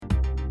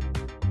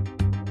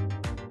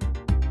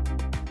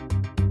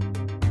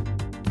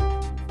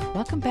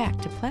Welcome back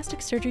to Plastic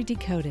Surgery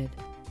Decoded,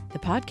 the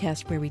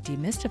podcast where we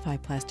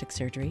demystify plastic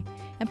surgery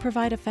and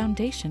provide a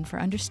foundation for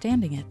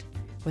understanding it,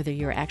 whether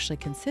you're actually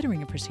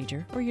considering a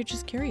procedure or you're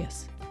just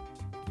curious.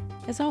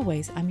 As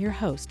always, I'm your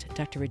host,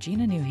 Dr.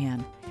 Regina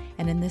Newhan,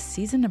 and in this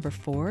season number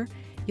 4,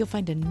 you'll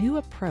find a new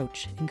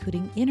approach,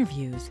 including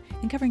interviews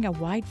and covering a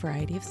wide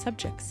variety of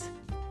subjects.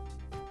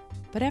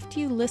 But after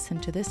you listen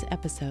to this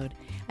episode,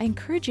 I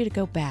encourage you to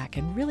go back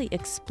and really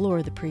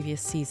explore the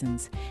previous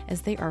seasons,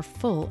 as they are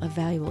full of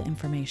valuable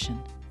information.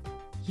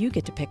 You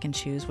get to pick and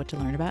choose what to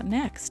learn about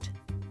next.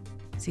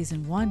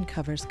 Season 1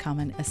 covers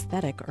common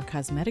aesthetic or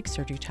cosmetic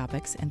surgery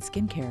topics and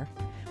skincare,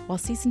 while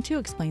Season 2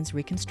 explains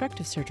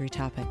reconstructive surgery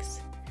topics.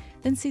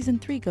 Then Season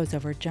 3 goes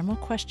over general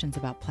questions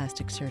about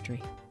plastic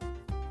surgery.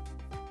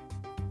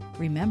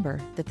 Remember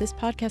that this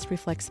podcast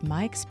reflects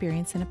my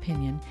experience and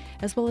opinion,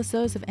 as well as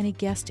those of any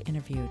guest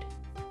interviewed.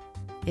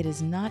 It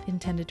is not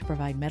intended to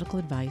provide medical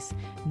advice,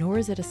 nor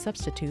is it a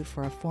substitute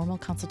for a formal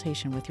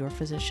consultation with your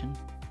physician.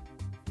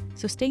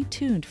 So stay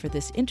tuned for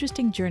this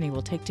interesting journey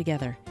we'll take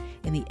together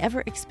in the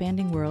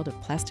ever-expanding world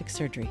of plastic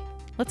surgery.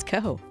 Let's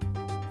go!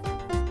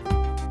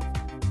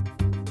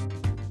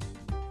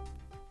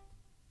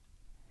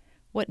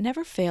 What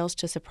never fails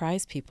to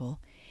surprise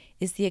people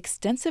is the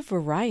extensive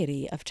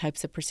variety of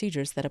types of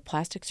procedures that a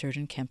plastic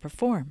surgeon can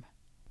perform.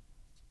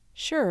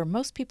 Sure,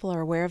 most people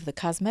are aware of the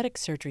cosmetic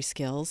surgery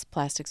skills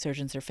plastic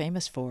surgeons are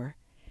famous for,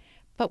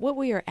 but what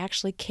we are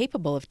actually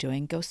capable of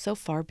doing goes so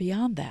far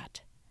beyond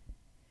that.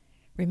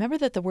 Remember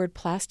that the word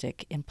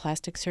plastic in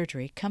plastic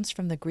surgery comes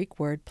from the Greek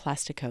word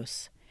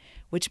plastikos,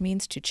 which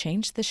means to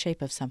change the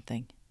shape of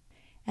something,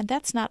 and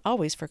that's not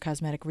always for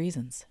cosmetic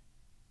reasons.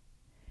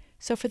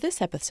 So for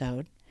this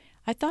episode,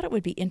 I thought it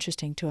would be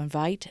interesting to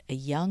invite a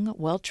young,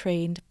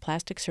 well-trained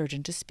plastic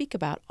surgeon to speak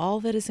about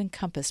all that is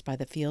encompassed by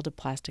the field of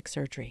plastic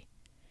surgery.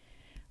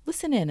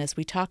 Listen in as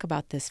we talk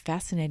about this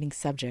fascinating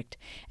subject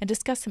and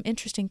discuss some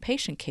interesting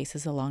patient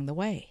cases along the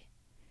way.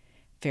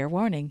 Fair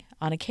warning,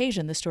 on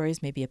occasion the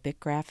stories may be a bit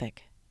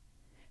graphic.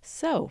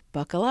 So,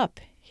 buckle up.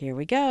 Here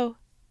we go.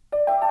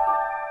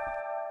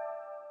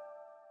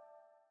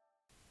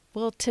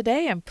 Well,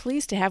 today I'm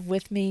pleased to have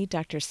with me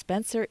Dr.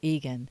 Spencer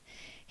Egan.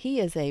 He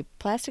is a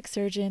plastic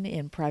surgeon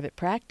in private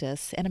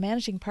practice and a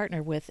managing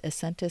partner with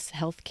Essentis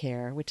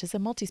Healthcare, which is a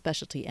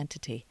multi-specialty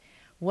entity.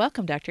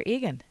 Welcome, Dr.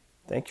 Egan.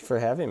 Thank you for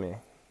having me.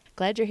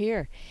 Glad you're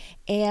here.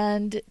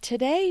 And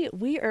today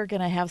we are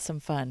going to have some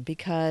fun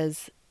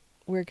because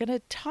we're going to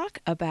talk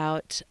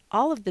about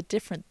all of the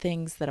different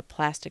things that a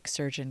plastic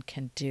surgeon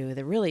can do.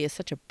 There really is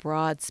such a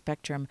broad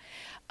spectrum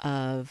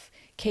of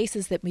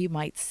cases that we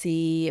might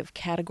see, of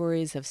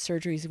categories of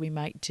surgeries we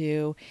might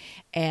do,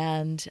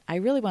 and I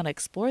really want to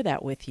explore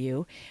that with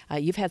you.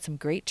 You've had some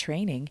great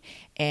training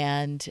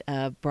and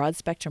broad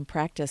spectrum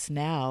practice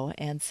now,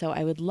 and so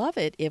I would love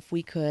it if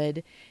we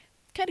could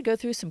kind of go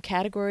through some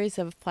categories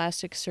of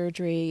plastic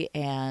surgery,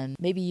 and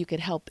maybe you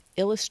could help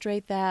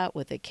illustrate that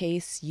with a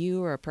case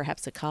you or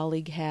perhaps a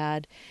colleague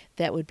had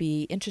that would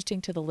be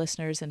interesting to the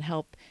listeners and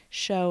help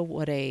show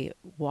what a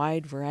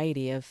wide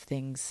variety of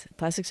things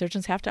plastic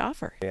surgeons have to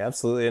offer. Yeah,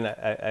 absolutely, and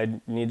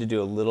I need to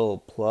do a little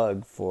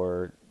plug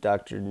for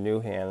Dr.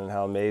 Newhan and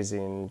how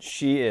amazing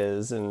she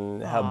is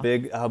and how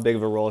big of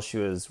a role she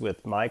was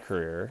with my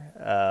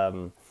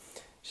career.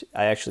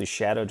 I actually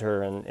shadowed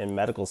her in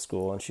medical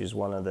school, and she's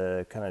one of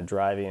the kind of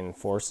driving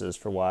forces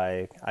for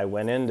why I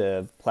went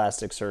into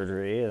plastic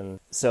surgery. And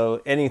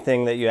so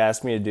anything that you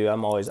ask me to do,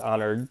 I'm always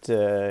honored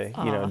to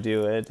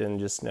do it,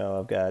 and just know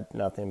I've got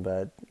nothing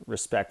but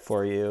respect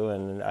for you.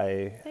 And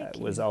I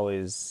was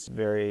always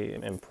very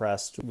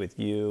impressed with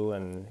you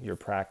and your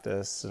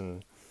practice.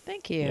 And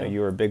thank you. You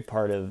were a big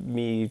part of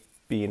me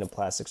being a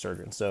plastic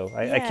surgeon. So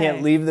I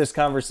can't leave this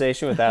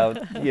conversation without,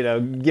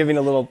 giving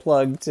a little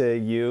plug to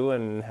you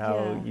and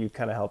how you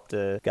kind of helped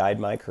to guide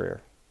my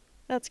career.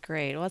 That's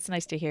great. Well, it's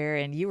nice to hear.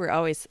 And you were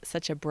always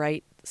such a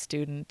bright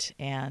student,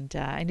 and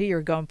I knew you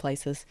were going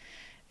places,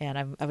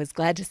 and I was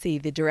glad to see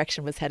the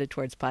direction was headed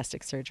towards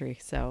plastic surgery.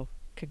 So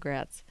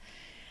congrats.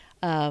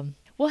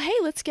 Well, hey,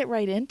 let's get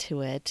right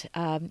into it.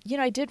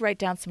 I did write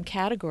down some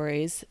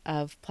categories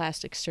of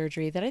plastic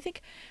surgery that I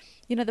think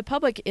the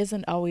public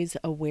isn't always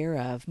aware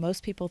of.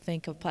 Most people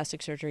think of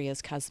plastic surgery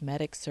as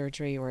cosmetic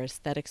surgery or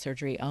aesthetic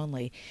surgery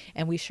only,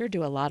 and we sure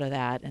do a lot of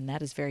that, and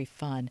that is very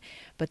fun.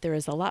 But there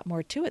is a lot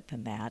more to it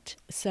than that.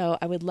 So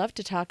I would love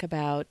to talk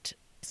about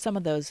some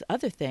of those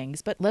other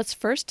things, but let's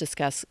first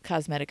discuss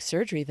cosmetic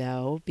surgery,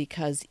 though,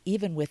 because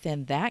even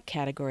within that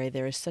category,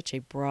 there is such a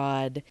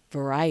broad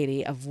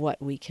variety of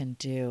what we can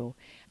do.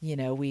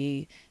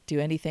 We do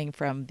anything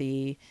from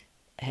the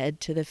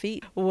head to the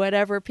feet.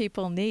 Whatever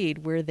people need,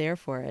 we're there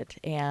for it.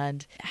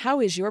 And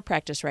how is your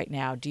practice right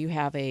now? Do you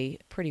have a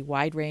pretty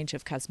wide range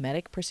of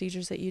cosmetic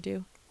procedures that you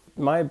do?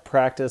 My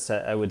practice,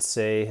 I would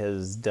say,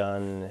 has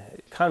done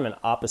kind of an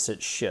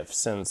opposite shift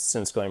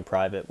since going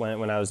private.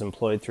 When I was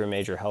employed through a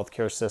major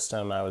healthcare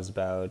system, I was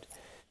about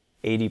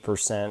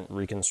 80%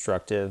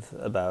 reconstructive,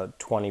 about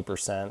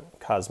 20%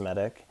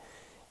 cosmetic.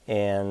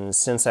 And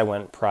since I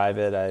went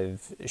private,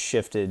 I've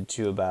shifted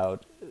to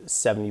about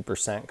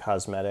 70%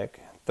 cosmetic,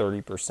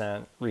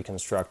 30%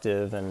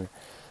 reconstructive. And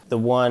the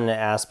one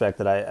aspect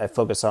that I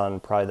focus on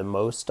probably the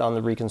most on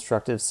the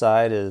reconstructive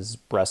side is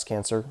breast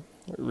cancer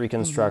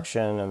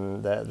reconstruction,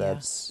 and Yeah.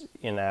 that's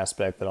an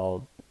aspect that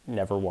I'll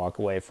never walk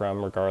away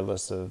from,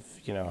 regardless of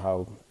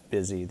how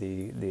busy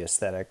the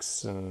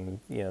aesthetics and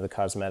the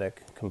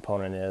cosmetic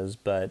component is.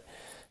 But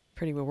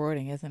Pretty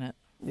rewarding, isn't it?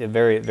 yeah,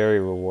 very, very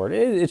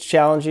rewarding. It's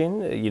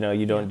challenging. You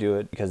Yeah. don't do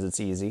it because it's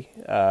easy,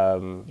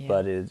 Yeah.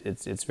 but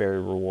it's very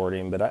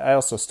rewarding. But I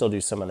also still do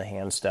some of the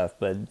hand stuff.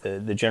 But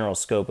the general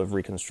scope of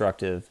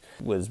reconstructive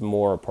was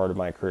more a part of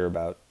my career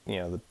about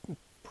the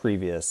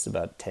previous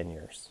about 10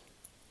 years.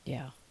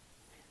 Yeah.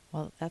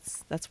 Well,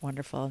 that's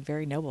wonderful and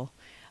very noble.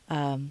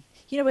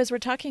 As we're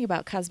talking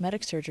about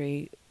cosmetic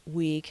surgery,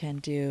 we can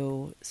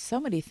do so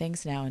many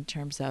things now in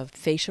terms of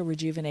facial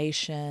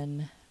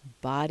rejuvenation,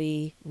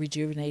 body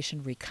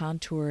rejuvenation,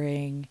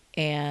 recontouring.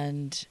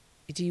 And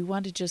do you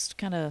want to just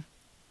kind of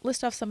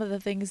list off some of the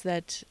things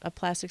that a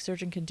plastic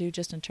surgeon can do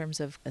just in terms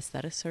of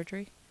aesthetic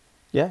surgery?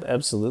 Yeah,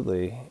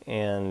 absolutely.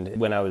 And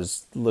when I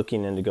was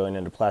looking into going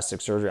into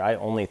plastic surgery, I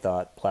only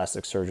thought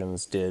plastic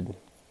surgeons did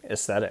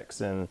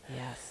aesthetics. And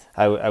Yes.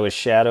 I was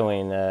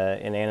shadowing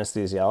an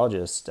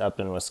anesthesiologist up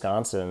in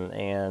Wisconsin,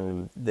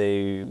 and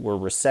they were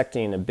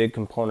resecting a big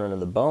component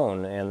of the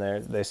bone. And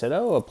they said,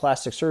 "Oh, a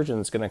plastic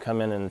surgeon's going to come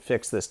in and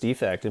fix this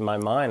defect." In my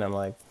mind, I'm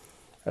like,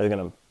 "Are they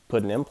going to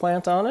put an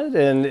implant on it?"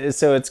 And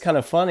so it's kind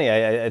of funny.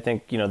 I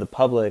think the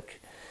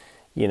public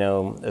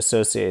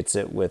associates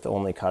it with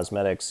only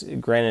cosmetics.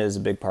 Granted, it is a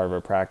big part of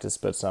our practice,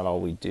 but it's not all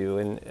we do.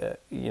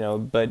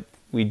 And, but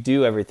we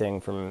do everything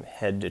from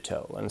head to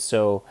toe. And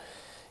so,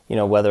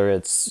 whether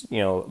it's,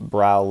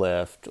 brow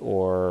lift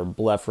or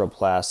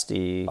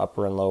blepharoplasty,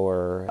 upper and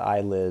lower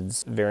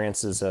eyelids,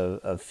 variances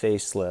of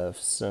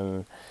facelifts,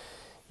 and,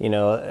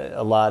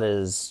 a lot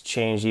has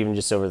changed even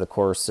just over the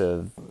course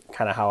of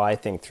kind of how I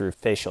think through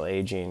facial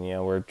aging.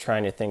 We're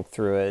trying to think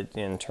through it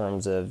in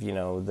terms of,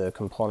 the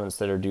components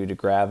that are due to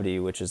gravity,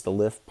 which is the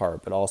lift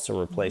part, but also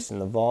replacing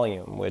the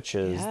volume, which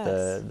is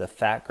Yes. the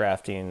fat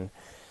grafting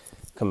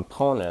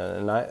component.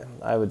 And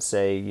I would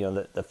say,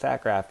 the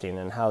fat grafting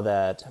and how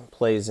that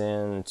plays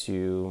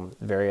into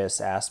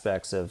various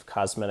aspects of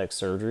cosmetic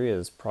surgery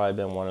has probably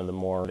been one of the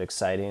more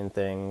exciting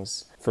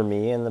things for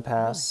me in the Really?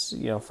 past,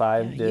 Yeah,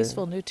 five to,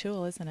 useful new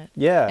tool, isn't it?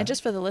 yeah, And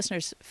just for the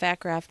listeners, fat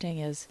grafting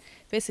is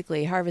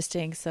basically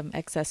harvesting some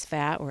excess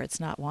fat where it's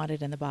not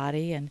wanted in the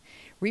body and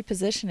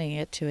repositioning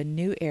it to a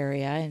new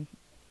area and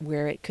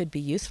where it could be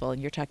useful. And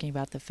you're talking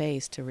about the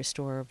face to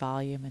restore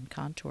volume and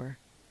contour.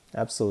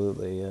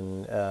 absolutely.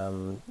 And,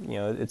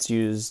 it's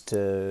used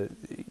to,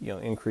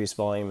 increase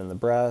volume in the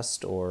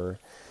breast or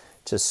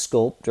to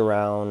sculpt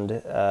around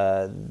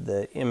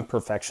the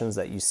imperfections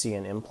that you see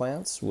in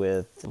implants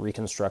with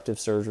reconstructive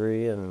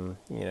surgery. And,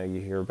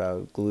 you hear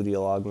about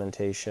gluteal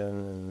augmentation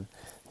and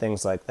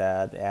things like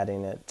that,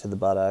 adding it to the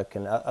buttock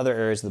and other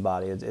areas of the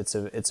body. It's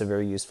a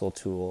very useful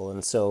tool.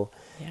 And so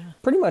Yeah.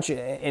 pretty much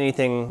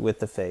anything with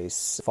the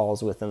face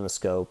falls within the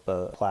scope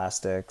of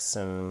plastics.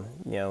 And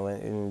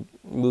in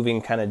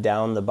moving kind of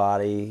down the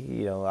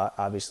body,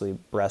 obviously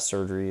breast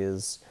surgery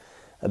is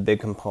a big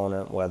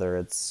component, whether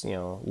it's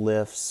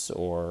lifts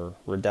or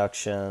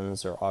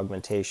reductions or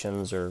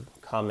augmentations or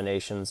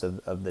combinations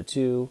of the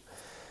two.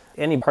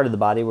 Any part of the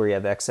body where you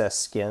have excess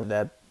skin,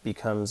 that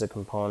becomes a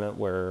component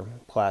where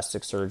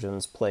plastic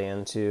surgeons play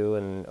into.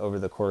 And over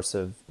the course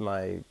of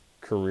my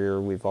career,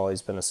 we've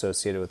always been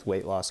associated with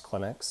weight loss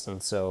clinics,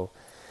 and so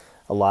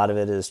a lot of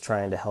it is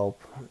trying to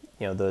help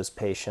those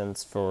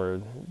patients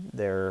for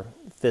their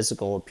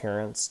physical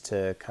appearance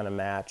to kind of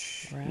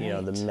match the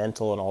Right.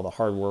 mental and all the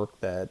hard work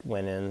that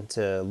went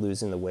into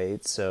losing the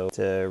weight. So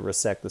to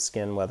resect the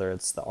skin, whether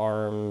it's the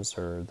arms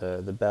or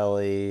the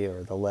belly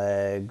or the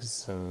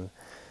legs, and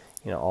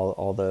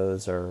all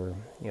those are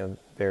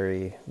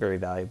very, very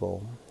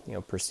valuable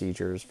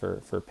procedures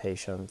for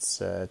patients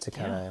to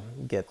kind Yeah.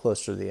 of get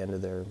closer to the end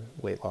of their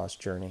weight loss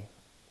journey.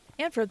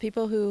 And for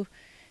people who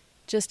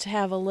just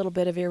have a little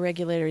bit of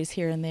irregularities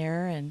here and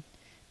there and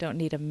don't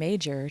need a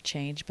major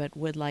change, but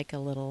would like a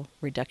little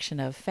reduction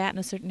of fat in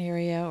a certain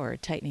area or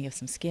tightening of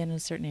some skin in a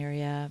certain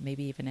area,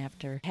 maybe even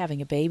after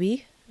having a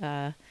baby.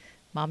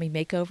 Mommy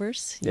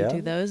makeovers, you Yeah.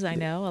 do those, I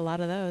know, a lot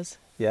of those.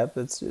 Yep,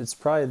 it's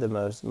probably the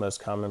most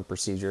common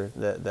procedure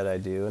that I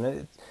do,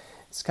 and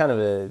it's kind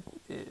of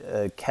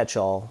a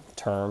catch-all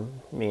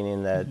term,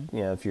 meaning that Hmm.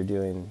 if you're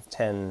doing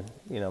 10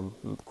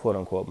 quote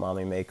unquote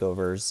mommy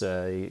makeovers,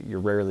 you're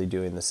rarely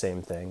doing the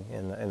same thing,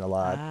 and a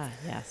lot Ah,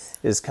 yes.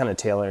 is kind of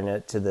tailoring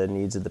it to the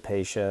needs of the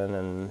patient.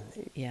 And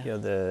Yeah.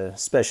 the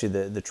especially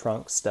the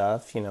trunk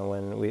stuff.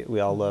 When we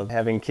all Hmm. love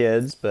having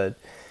kids, but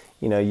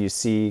you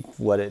see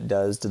what it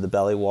does to the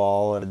belly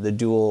wall and the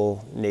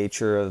dual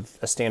nature of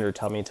a standard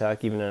tummy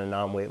tuck, even in a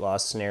non-weight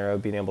loss scenario,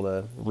 being able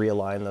to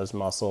realign those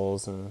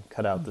muscles and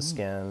cut out the Hmm.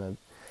 skin. And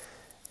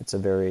it's a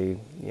very,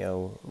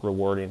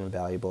 rewarding and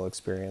valuable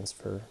experience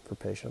for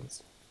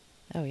patients.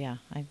 Oh, yeah.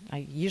 I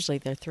usually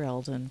they're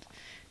thrilled and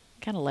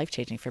kind of life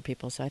changing for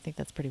people, so I think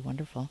that's pretty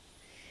wonderful.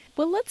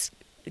 Well, let's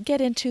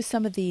get into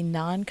some of the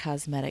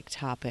non-cosmetic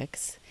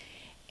topics.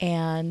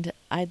 And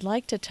I'd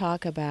like to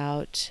talk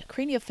about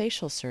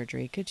craniofacial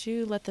surgery. Could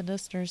you let the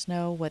listeners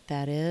know what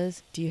that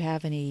is? Do you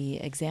have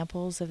any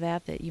examples of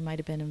that you might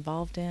have been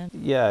involved in?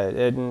 Yeah,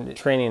 in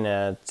training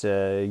at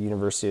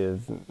University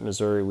of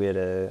Missouri, we had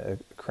a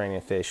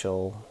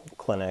craniofacial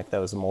clinic that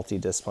was a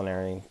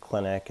multidisciplinary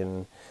clinic,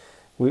 and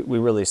we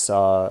really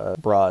saw a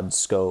broad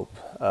scope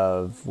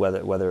of whether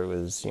it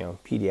was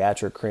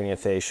pediatric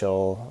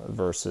craniofacial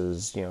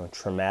versus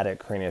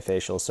traumatic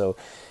craniofacial. So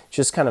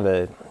just kind of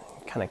a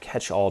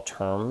catch-all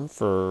term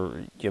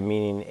for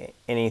meaning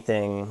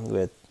anything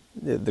with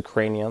the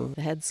cranium,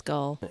 The head,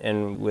 skull,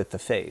 and with the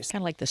face.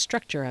 kind of like the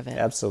structure of it.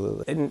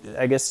 Absolutely. And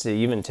I guess to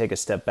even take a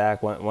step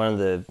back, one of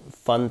the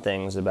fun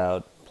things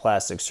about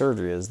plastic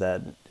surgery is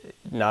that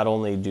not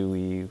only do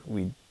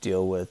we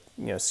deal with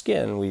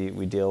skin,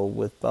 we deal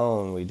with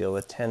bone, we deal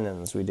with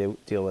tendons, we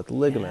deal with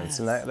ligaments, Yes.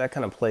 and that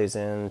kind of plays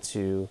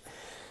into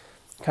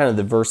kind of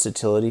the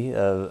versatility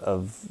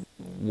of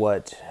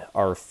what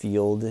our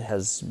field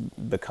has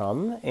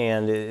become.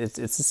 And it's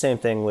the same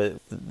thing with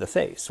the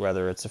face,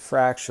 whether it's a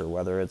fracture,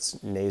 whether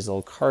it's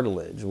nasal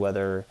cartilage,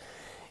 whether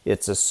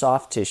it's a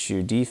soft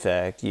tissue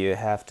defect. You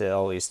have to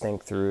always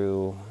think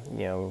through,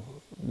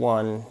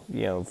 one,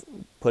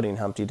 putting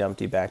Humpty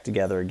Dumpty back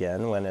together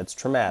again when it's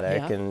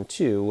traumatic, Yeah. and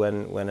two,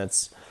 when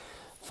it's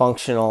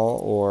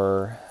functional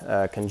or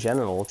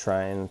congenital,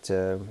 trying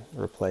to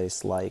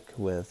replace like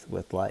with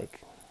like.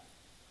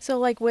 So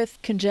like with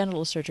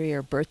congenital surgery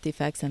or birth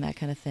defects and that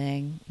kind of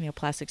thing,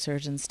 plastic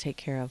surgeons take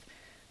care of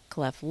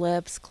cleft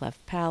lips,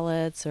 cleft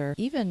palates, or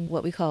even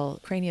what we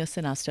call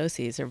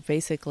craniosynostosis, or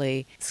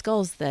basically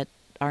skulls that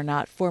are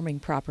not forming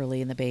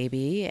properly in the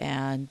baby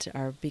and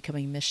are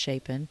becoming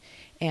misshapen.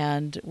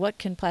 And what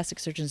can plastic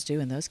surgeons do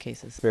in those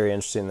cases? Very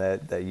interesting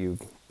that you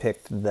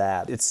picked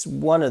that. It's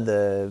one of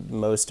the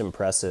most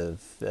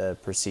impressive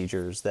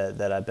procedures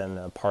that I've been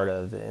a part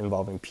of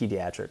involving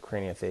pediatric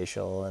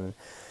craniofacial. And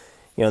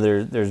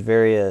there's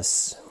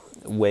various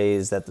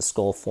ways that the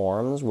skull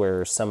forms,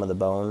 where some of the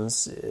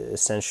bones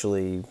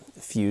essentially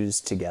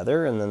fuse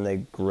together and then they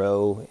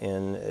grow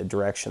in a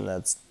direction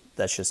that's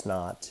just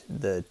not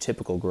the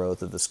typical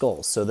growth of the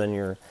skull. So then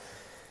you're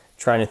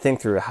trying to think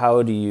through,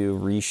 how do you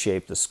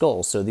reshape the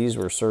skull? So these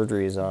were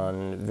surgeries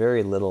on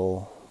very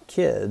little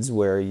kids,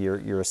 where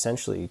you're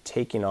essentially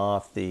taking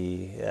off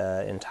the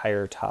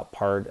entire top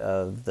part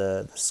of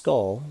the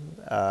skull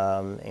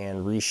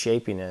and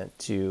reshaping it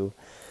to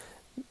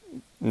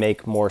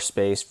make more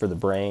space for the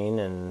brain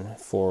and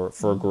for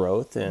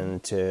growth,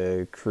 and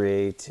to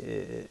create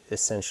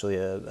essentially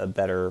a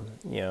better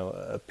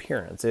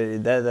appearance.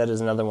 That is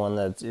another one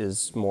that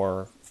is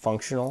more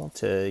functional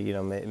to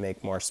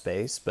make more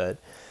space, but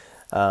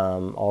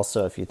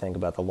also if you think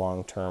about the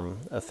long-term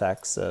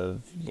effects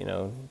of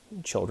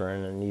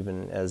children, and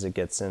even as it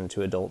gets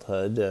into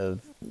adulthood,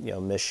 of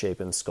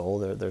misshapen skull,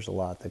 there's a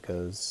lot that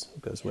goes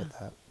with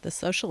that. The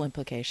social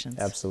implications.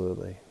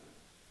 Absolutely.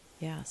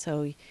 Yeah,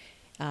 so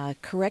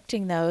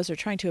correcting those or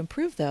trying to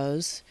improve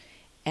those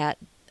at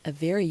a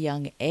very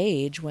young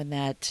age, when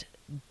that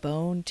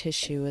bone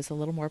tissue is a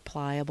little more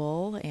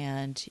pliable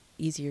and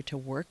easier to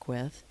work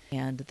with,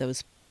 and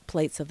those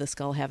plates of the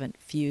skull haven't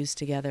fused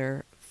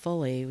together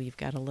fully, we've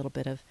got a little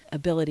bit of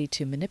ability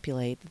to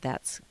manipulate.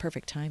 That's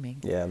perfect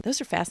timing. Yeah.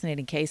 Those are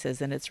fascinating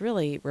cases, and it's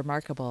really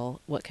remarkable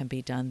what can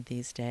be done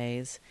these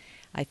days.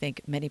 I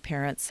think many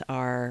parents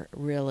are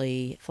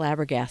really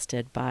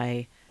flabbergasted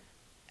by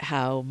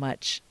how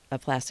much a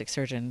plastic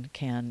surgeon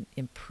can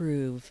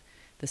improve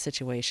the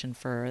situation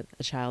for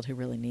a child who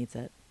really needs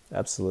it.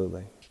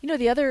 Absolutely.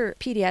 The other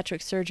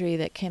pediatric surgery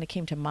that kind of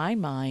came to my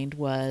mind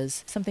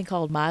was something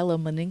called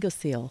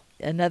myelomeningocele.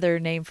 Another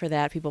name for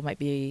that people might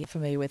be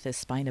familiar with is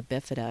spina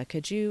bifida.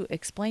 Could you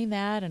explain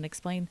that and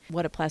explain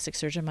what a plastic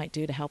surgeon might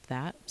do to help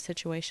that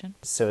situation?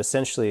 So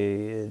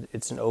essentially,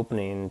 it's an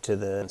opening to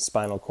the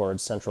spinal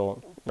cord,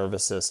 central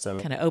nervous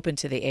system. Kind of open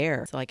to the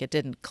air, so like it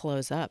didn't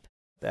close up.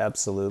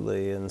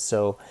 Absolutely. And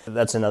so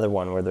that's another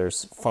one where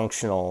there's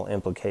functional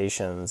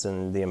implications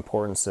and the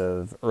importance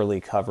of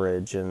early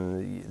coverage,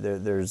 and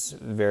there's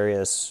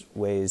various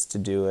ways to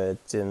do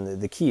it.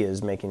 And the key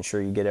is making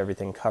sure you get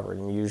everything covered.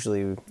 And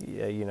usually,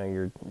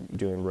 you're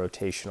doing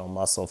rotational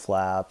muscle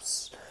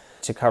flaps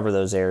to cover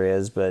those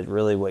areas, but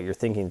really what you're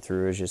thinking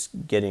through is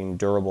just getting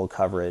durable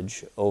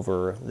coverage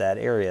over that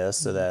area,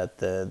 so that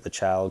the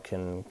child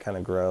can kind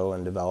of grow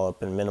and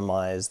develop and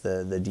minimize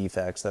the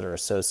defects that are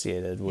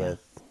associated with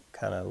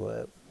kind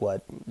of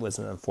what was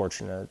an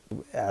unfortunate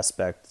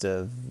aspect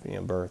of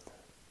birth.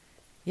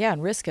 Yeah,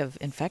 and risk of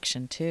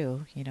infection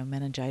too,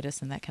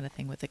 meningitis and that kind of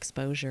thing, with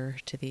exposure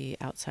to the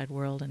outside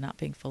world and not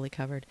being fully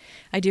covered.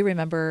 I do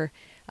remember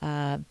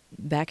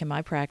back in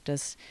my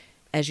practice,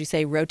 as you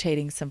say,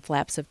 rotating some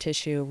flaps of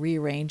tissue,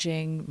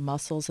 rearranging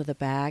muscles of the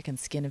back and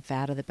skin and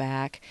fat of the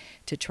back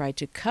to try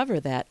to cover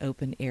that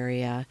open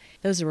area.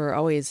 Those were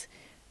always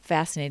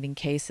fascinating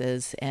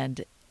cases,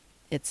 and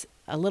it's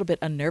a little bit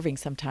unnerving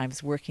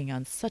sometimes working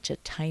on such a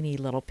tiny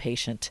little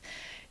patient.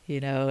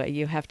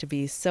 You have to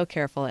be so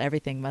careful.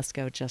 Everything must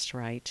go just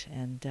right,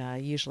 and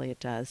usually it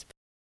does.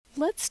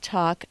 Let's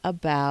talk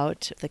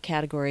about the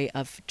category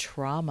of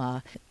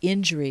trauma,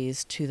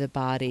 injuries to the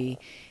body.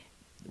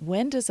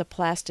 When does a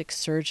plastic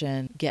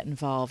surgeon get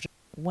involved?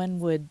 When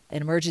would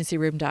an emergency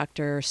room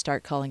doctor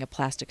start calling a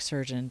plastic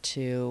surgeon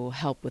to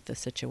help with the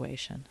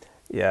situation?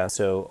 Yeah,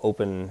 so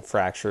open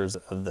fractures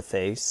of the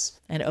face.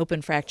 An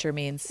open fracture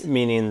means?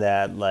 Meaning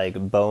that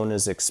like bone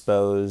is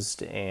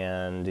exposed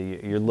and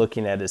you're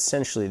looking at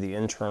essentially the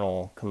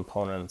internal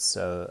components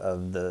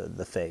of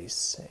the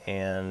face.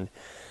 And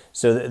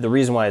so the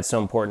reason why it's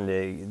so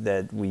important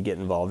that we get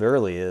involved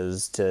early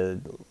is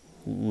to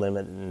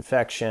limit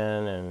infection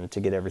and to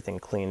get everything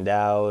cleaned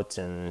out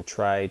and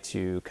try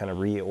to kind of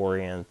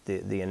reorient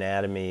the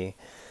anatomy,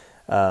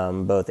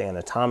 both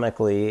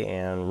anatomically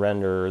and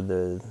render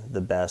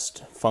the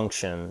best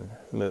function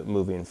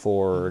moving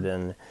forward.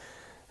 And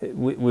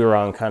we were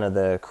on kind of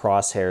the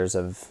crosshairs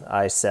of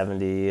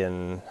I-70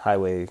 and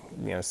Highway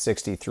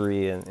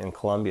 63 in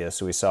Columbia,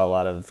 so we saw a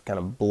lot of kind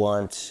of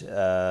blunt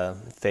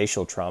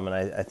facial trauma,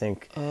 and I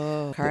think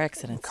car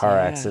accidents.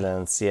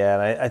 Accidents,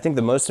 yeah. And I think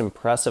the most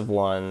impressive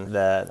one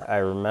that I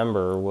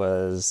remember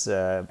was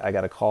I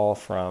got a call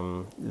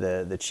from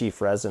the chief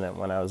resident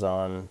when I was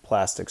on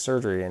plastic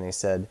surgery, and he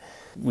said,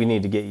 "We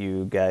need to get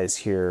you guys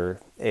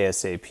here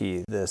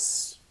ASAP.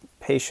 This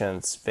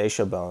patient's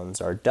facial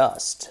bones are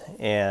dust."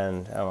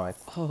 And I'm like,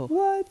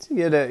 what?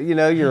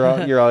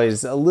 You're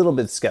always a little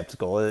bit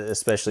skeptical,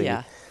 especially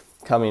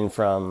coming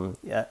from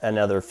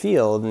another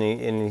field.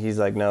 And he's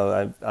like,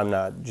 no, I'm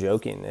not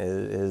joking.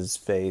 His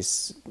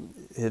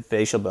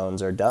facial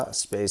bones are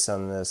dust based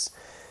on this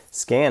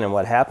scan. And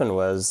what happened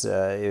was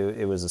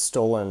it was a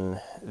stolen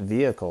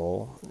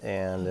vehicle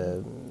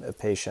and a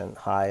patient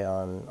high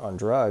on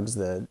drugs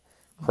that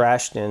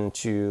crashed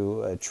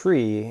into a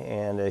tree,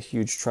 and a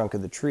huge trunk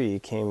of the tree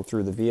came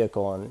through the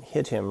vehicle and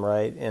hit him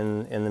right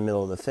in the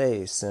middle of the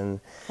face.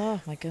 And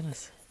oh my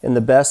goodness. And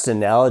the best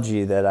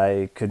analogy that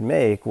I could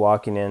make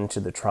walking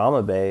into the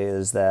trauma bay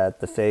is that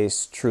the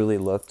face truly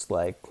looked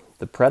like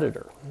The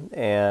Predator.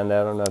 And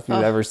I don't know if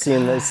you've ever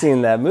seen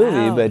that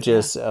movie, but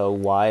just a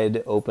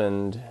wide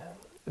opened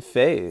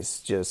face,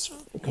 just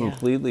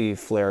completely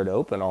flared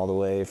open all the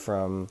way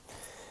from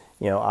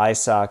eye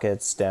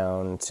sockets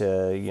down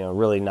to,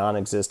 really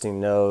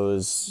non-existing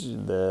nose,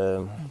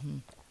 the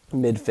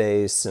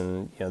mid-face,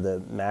 and,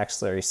 the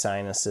maxillary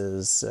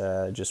sinuses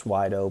just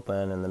wide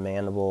open, and the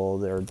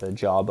mandible, or the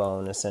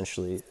jawbone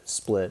essentially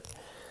split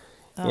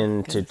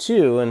into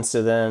two. And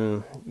so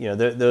then,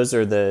 those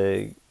are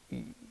the,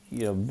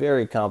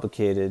 very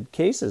complicated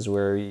cases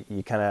where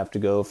you kind of have to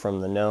go from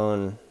the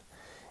known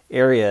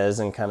areas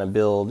and kind of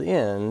build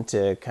in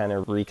to kind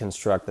of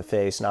reconstruct the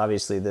face. And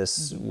obviously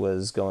this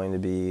was going to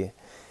be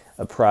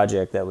a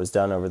project that was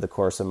done over the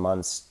course of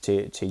months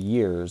to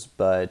years,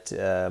 but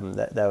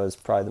that was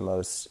probably the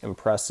most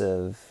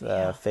impressive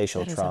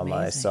facial trauma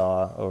I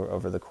saw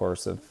over the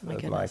course of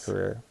my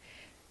career.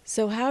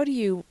 So how do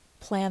you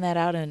plan that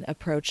out and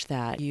approach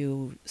that?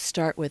 You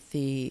start with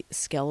the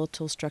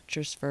skeletal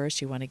structures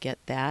first. You want to get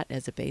that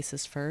as a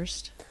basis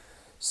first?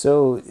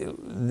 So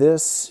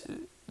this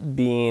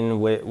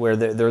being where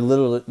there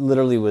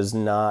literally was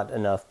not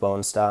enough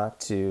bone stock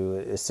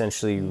to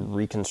essentially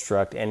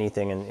reconstruct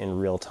anything in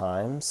real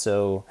time.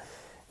 So,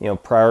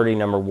 priority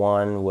number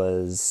one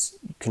was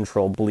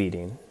control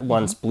bleeding.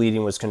 Once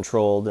bleeding was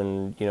controlled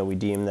and, we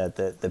deemed that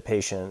the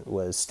patient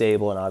was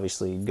stable, and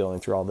obviously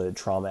going through all the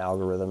trauma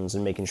algorithms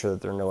and making sure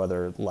that there are no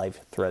other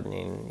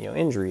life-threatening,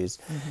 injuries,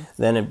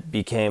 then it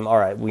became, all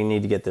right, we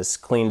need to get this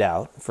cleaned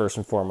out. First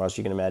and foremost,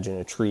 you can imagine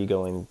a tree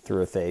going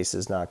through a face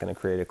is not going to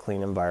create a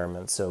clean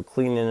environment. So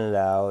cleaning it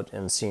out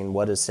and seeing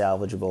what is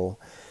salvageable,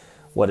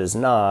 what is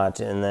not.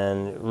 And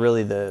then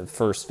really the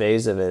first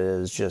phase of it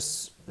is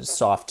just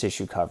soft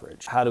tissue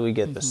coverage. How do we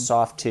get the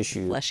soft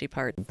tissue, fleshy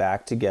part,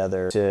 back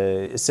together to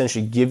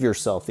essentially give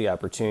yourself the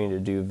opportunity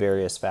to do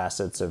various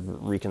facets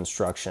of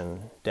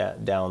reconstruction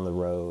down the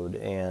road?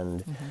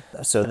 And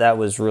so that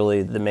was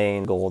really the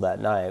main goal that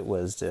night,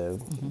 was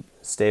to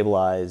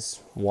stabilize,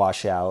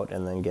 wash out,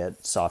 and then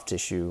get soft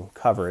tissue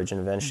coverage.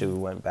 And eventually we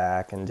went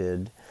back and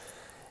did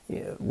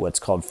what's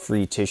called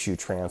free tissue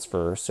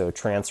transfer, so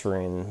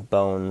transferring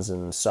bones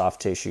and soft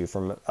tissue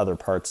from other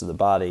parts of the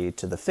body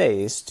to the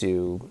face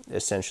to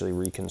essentially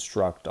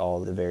reconstruct all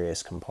the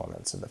various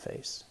components of the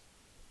face.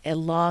 A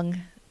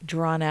long,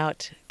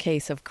 drawn-out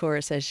case, of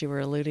course, as you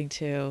were alluding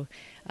to,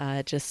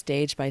 just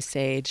stage by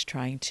stage,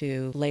 trying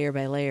to layer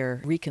by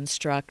layer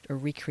reconstruct or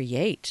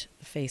recreate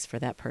the face for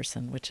that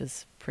person, which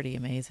is pretty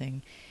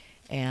amazing.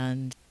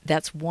 And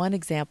that's one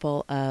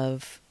example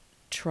of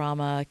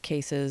trauma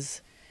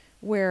cases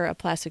where a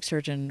plastic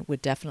surgeon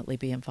would definitely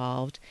be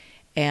involved.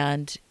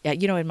 And,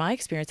 in my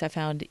experience, I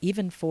found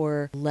even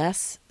for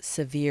less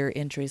severe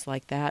injuries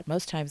like that,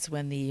 most times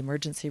when the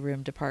emergency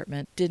room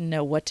department didn't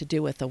know what to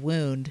do with a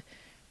wound,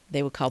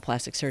 they would call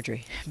plastic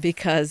surgery,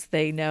 because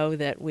they know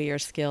that we are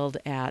skilled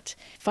at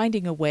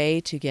finding a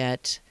way to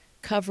get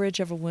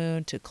coverage of a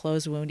wound, to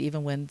close a wound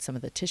even when some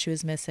of the tissue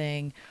is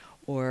missing,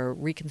 or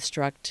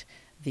reconstruct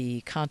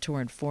the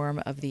contour and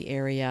form of the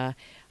area.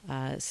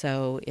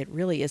 So it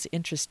really is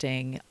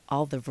interesting,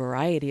 all the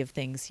variety of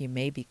things you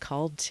may be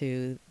called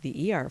to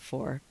the ER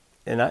for.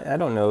 And I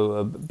don't know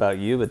about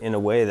you, but in a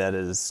way that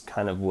is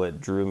kind of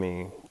what drew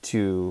me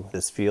to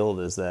this field,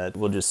 is that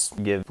we'll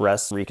just give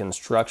breast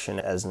reconstruction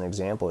as an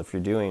example. If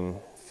you're doing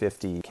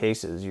 50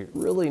 cases, you're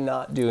really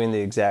not doing the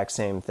exact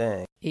same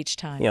thing Each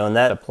time. You know, and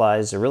that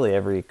applies to really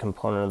every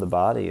component of the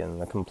body,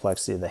 and the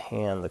complexity of the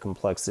hand, the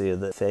complexity of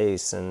the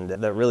face, and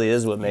that really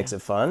is what makes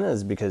it fun,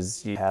 is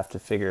because you have to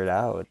figure it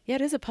out. Yeah,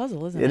 it is a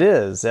puzzle, isn't it? It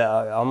is.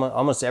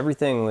 Almost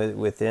everything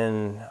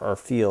within our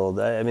field.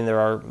 I mean, there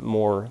are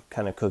more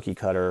kind of cookie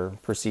cutter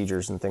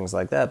procedures and things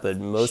like that, but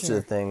most of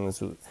the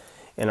things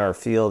in our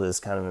field is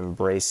kind of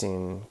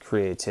embracing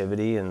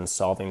creativity and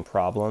solving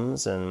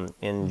problems. And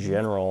in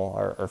general,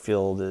 our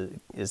field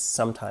is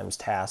sometimes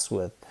tasked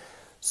with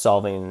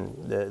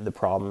solving the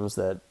problems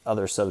that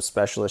other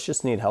subspecialists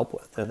just need help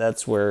with. And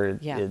that's where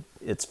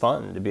it's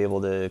fun to be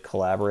able to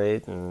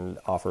collaborate and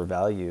offer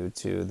value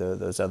to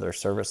those other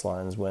service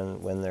lines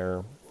when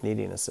they're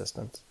needing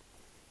assistance.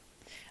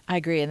 I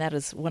agree, and that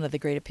is one of the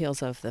great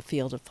appeals of the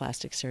field of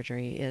plastic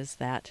surgery, is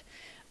that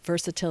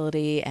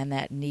versatility and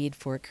that need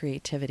for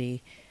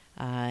creativity.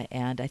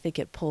 And I think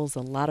it pulls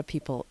a lot of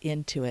people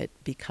into it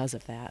because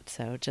of that.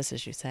 So just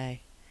as you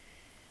say.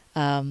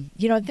 I'm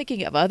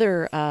thinking of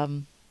other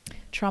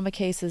trauma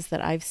cases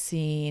that I've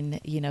seen.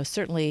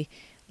 Certainly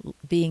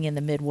being in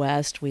the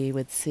Midwest, we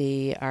would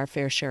see our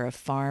fair share of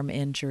farm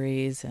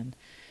injuries and,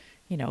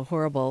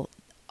 horrible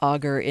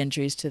auger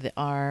injuries to the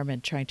arm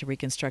and trying to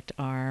reconstruct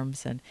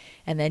arms.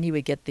 And then you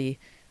would get the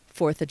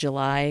 4th of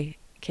July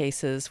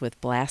cases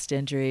with blast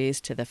injuries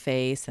to the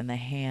face and the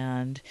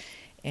hand.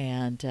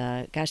 And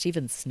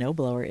even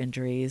snowblower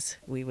injuries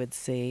we would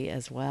see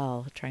as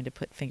well, trying to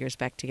put fingers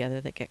back together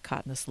that get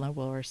caught in a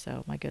snowblower.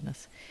 So my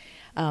goodness.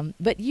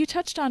 But you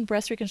touched on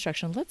breast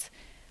reconstruction.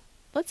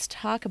 Let's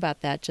talk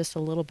about that just a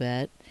little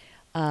bit.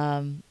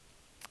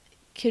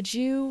 Could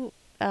you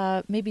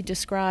maybe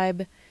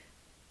describe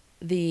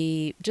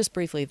just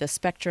briefly, the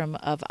spectrum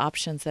of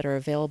options that are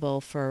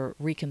available for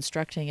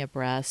reconstructing a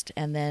breast?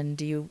 And then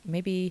do you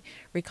maybe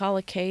recall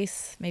a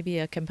case, maybe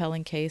a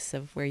compelling case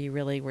of where you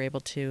really were able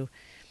to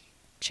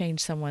change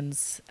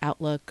someone's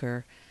outlook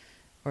or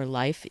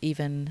life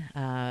even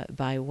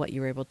by what you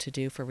were able to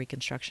do for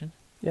reconstruction?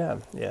 Yeah,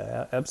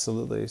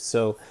 absolutely.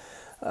 So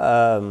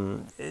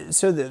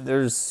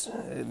there's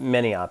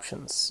many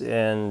options,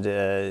 and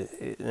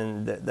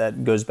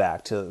that goes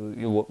back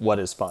to what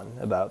is fun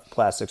about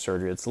plastic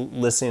surgery. It's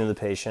listening to the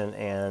patient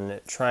and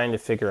trying to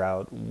figure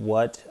out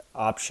what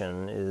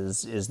option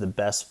is the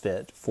best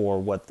fit for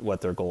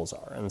what their goals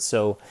are. And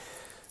so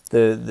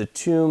the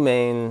two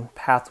main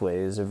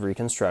pathways of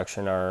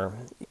reconstruction are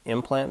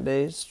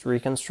implant-based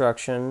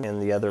reconstruction,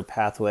 and the other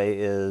pathway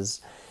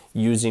is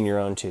using your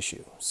own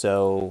tissue.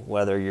 So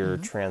whether you're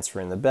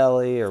transferring the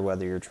belly, or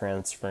whether you're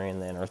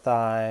transferring the inner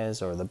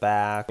thighs or the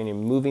back, and you're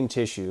moving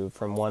tissue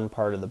from one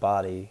part of the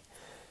body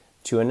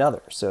to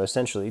another. So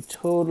essentially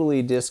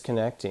totally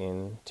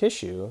disconnecting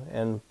tissue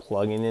and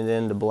plugging it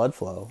into blood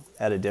flow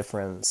at a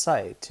different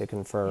site to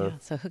confer. Yeah,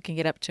 so hooking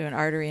it up to an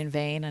artery and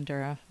vein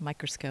under a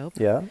microscope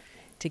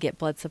to get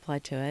blood supply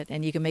to it,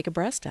 and you can make a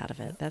breast out of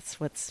it. That's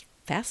what's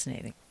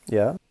fascinating.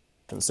 Yeah.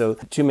 And so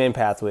two main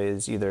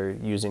pathways, either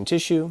using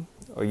tissue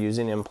or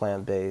using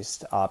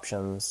implant-based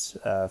options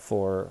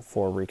for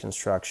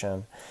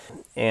reconstruction.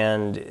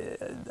 And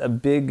a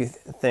big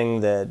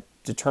thing that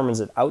determines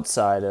it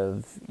outside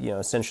of,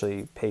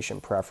 essentially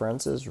patient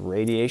preference is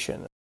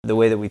radiation. The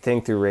way that we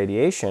think through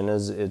radiation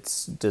is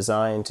it's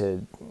designed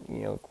to,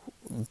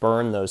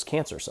 burn those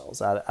cancer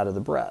cells out of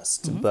the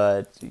breast.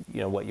 But,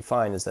 what you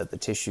find is that the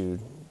tissue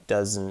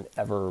doesn't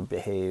ever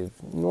behave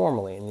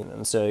normally.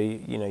 And so,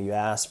 you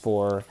ask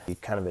for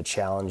kind of a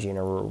challenging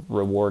or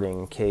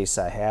rewarding case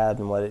I had.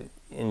 And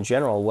in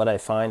general, what I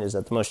find is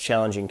that the most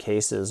challenging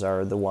cases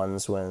are the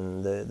ones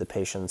when the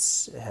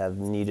patients have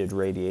needed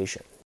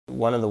radiation.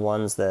 One of the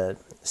ones that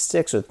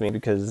sticks with me,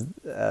 because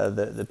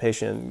the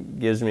patient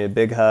gives me a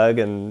big hug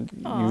and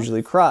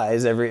usually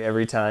cries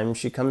every time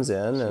she comes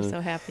in. She's so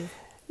happy.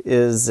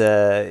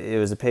 It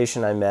was a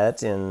patient I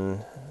met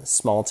in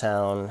small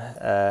town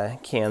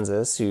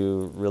Kansas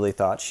who really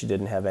thought she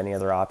didn't have any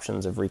other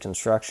options of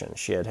reconstruction.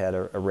 She had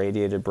a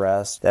radiated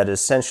breast that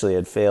essentially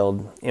had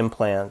failed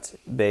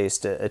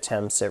implant-based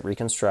attempts at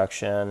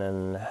reconstruction,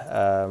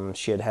 and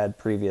she had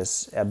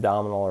previous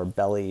abdominal or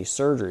belly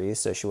surgery,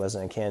 so she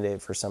wasn't a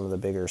candidate for some of the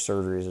bigger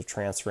surgeries of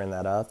transferring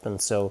that up.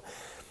 And so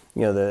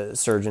the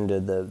surgeon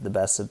did the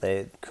best that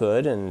they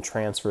could and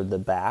transferred the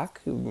back,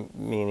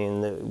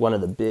 meaning one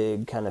of the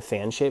big kind of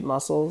fan-shaped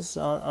muscles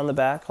on the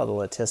back, called the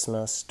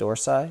latissimus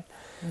dorsi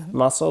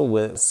muscle,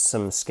 with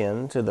some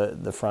skin to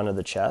the front of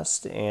the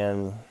chest.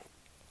 And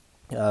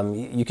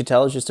you could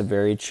tell it was just a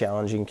very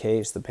challenging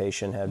case. The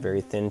patient had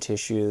very thin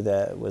tissue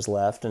that was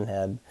left and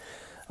had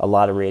a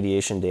lot of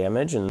radiation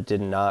damage and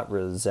did not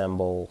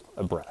resemble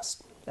a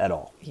breast at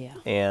all.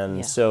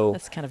 So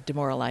that's kind of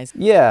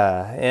demoralizing.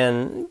 Yeah,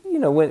 and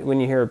when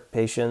you hear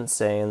patients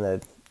saying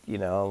that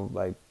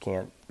I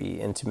can't be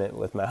intimate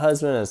with my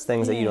husband. It's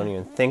things that you don't Yeah.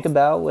 even think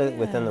about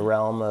within the Yeah.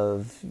 realm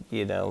of,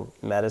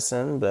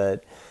 medicine.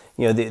 But,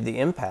 the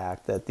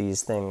impact that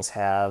these things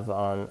have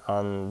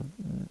on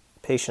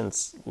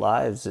patients'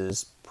 lives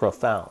is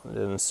profound.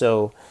 And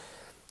so,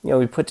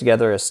 we put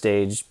together a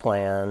staged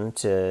plan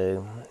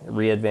to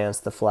re-advance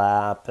the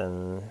flap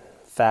and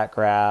fat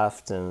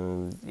graft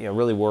and,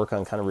 really work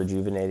on kind of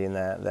rejuvenating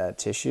that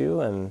tissue.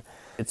 And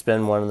it's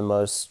been one of the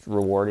most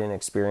rewarding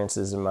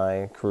experiences in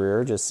my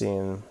career, just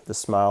seeing the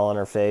smile on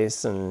her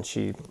face. And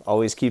she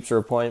always keeps her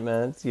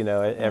appointment,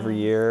 every Oh.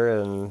 year.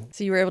 And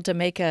So you were able to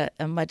make a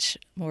much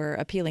more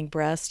appealing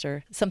breast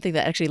or something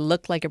that actually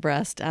looked like a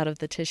breast out of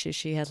the tissue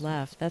she had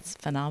left. That's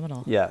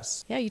phenomenal.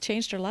 yes, Yeah, you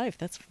changed her life.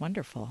 That's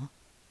wonderful.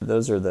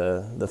 those are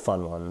the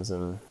fun ones.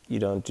 And you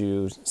don't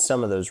do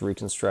some of those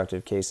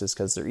reconstructive cases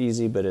because they're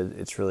easy, but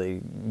it's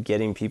really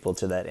getting people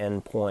to that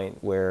end point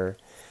where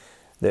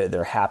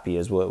they're happy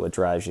is what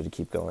drives you to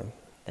keep going.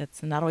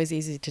 That's not always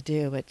easy to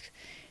do, but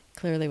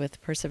clearly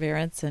with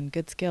perseverance and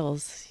good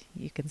skills,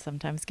 you can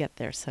sometimes get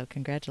there. So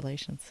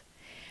congratulations.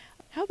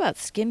 How about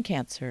skin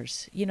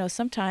cancers?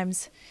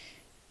 Sometimes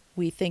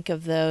we think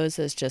of those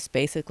as just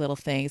basic little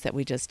things that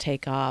we just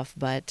take off,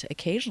 but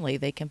occasionally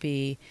they can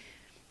be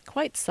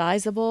quite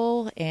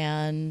sizable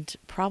and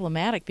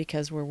problematic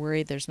because we're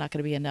worried there's not going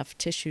to be enough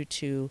tissue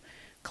to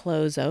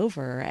close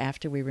over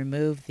after we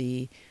remove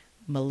the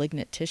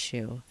malignant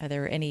tissue. Are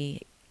there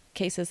any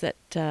cases that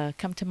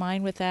come to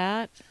mind with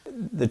that?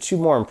 The two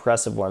more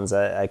impressive ones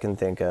I can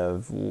think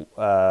of,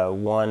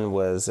 one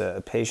was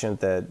a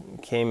patient that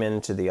came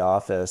into the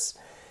office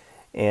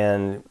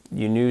and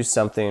you knew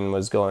something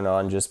was going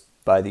on just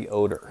by the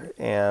odor.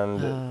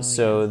 And Oh,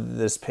 so yeah.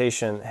 this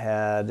patient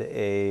had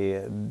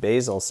a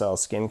basal cell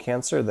skin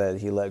cancer that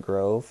he let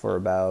grow for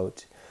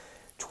about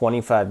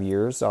 25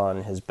 years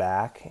on his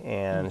back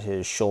and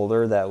his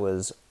shoulder that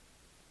was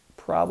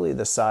probably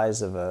the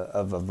size of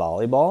a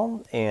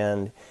volleyball.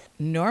 And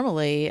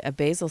Normally, a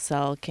basal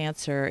cell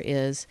cancer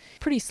is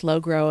pretty slow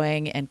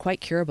growing and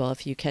quite curable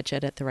if you catch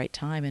it at the right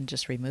time and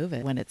just remove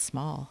it when it's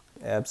small.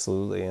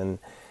 absolutely. And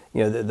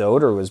the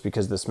odor was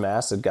because this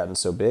mass had gotten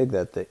so big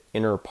that the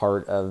inner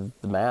part of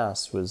the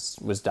mass was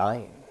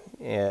dying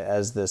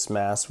as this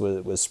mass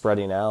was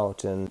spreading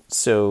out. And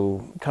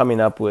so coming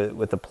up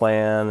with a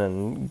plan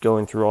and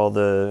going through all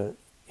the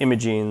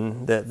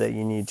imaging that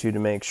you need to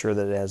make sure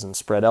that it hasn't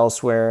spread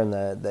elsewhere and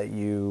that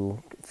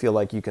you feel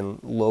like you can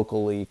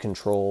locally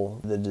control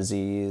the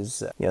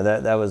disease.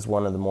 That was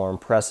one of the more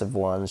impressive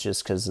ones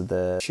just because of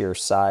the sheer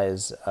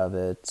size of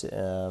it.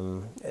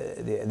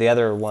 The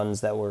other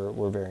ones that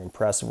were very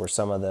impressive were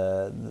some of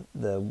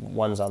the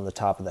ones on the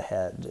top of the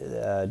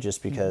head,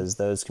 just because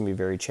those can be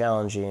very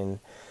challenging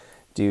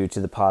due to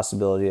the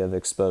possibility of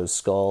exposed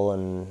skull.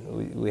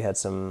 And we had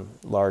some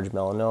large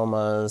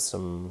melanomas,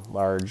 some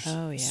large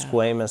Oh, yeah.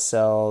 squamous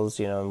cells,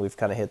 and we've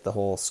kind of hit the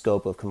whole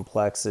scope of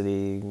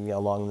complexity,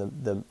 along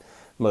the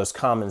most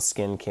common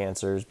skin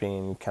cancers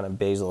being kind of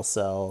basal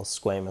cell,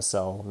 squamous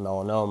cell,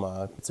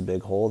 melanoma. It's a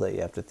big hole that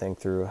you have to think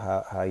through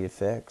how you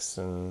fix.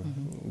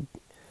 And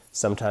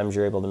sometimes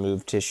you're able to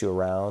move tissue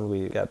around.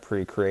 We got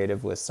pretty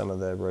creative with some of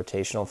the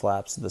rotational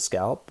flaps of the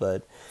scalp,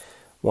 but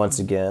once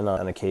again,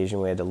 on occasion,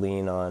 we had to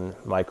lean on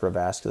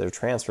microvascular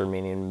transfer,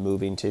 meaning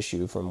moving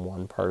tissue from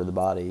one part of the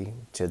body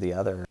to the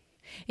other.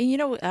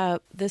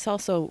 And this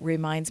also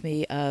reminds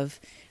me of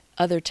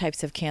other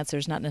types of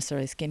cancers, not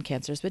necessarily skin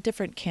cancers, but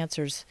different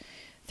cancers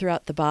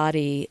throughout the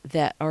body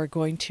that are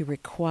going to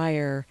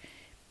require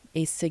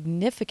a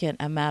significant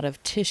amount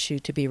of tissue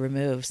to be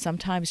removed.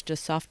 Sometimes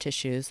just soft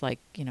tissues like,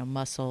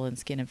 muscle and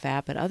skin and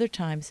fat, but other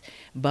times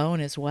bone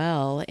as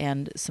well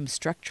and some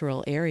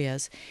structural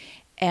areas.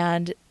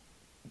 And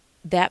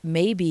that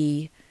may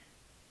be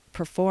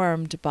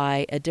performed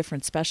by a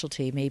different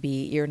specialty.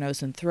 Maybe ear,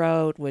 nose, and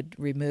throat would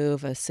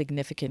remove a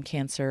significant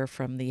cancer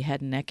from the head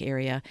and neck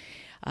area,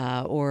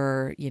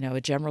 or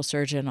a general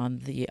surgeon on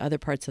the other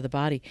parts of the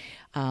body.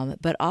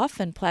 But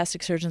often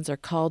plastic surgeons are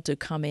called to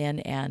come in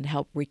and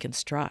help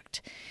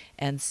reconstruct.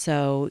 And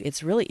so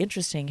it's really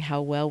interesting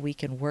how well we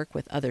can work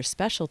with other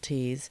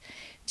specialties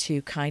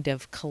to kind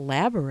of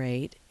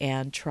collaborate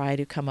and try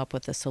to come up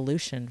with a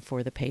solution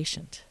for the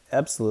patient.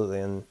 Absolutely.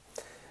 And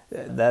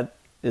that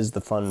is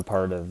the fun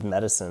part of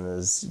medicine,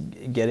 is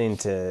getting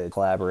to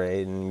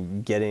collaborate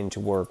and getting to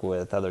work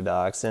with other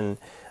docs. And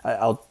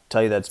I'll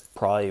tell you, that's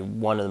probably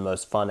one of the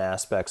most fun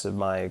aspects of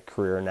my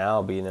career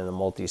now, being in a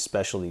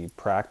multi-specialty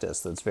practice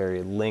that's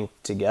very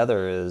linked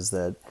together, is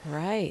that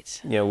Right.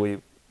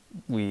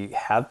 we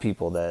have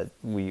people that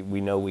we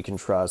know we can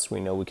trust,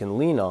 we know we can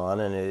lean on,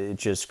 and it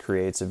just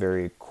creates a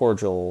very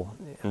cordial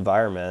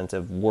environment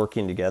of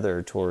working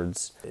together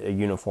towards a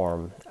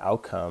uniform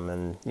outcome.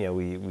 And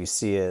we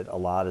see it a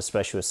lot,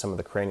 especially with some of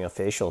the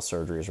craniofacial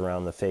surgeries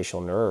around the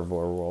facial nerve,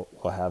 where we'll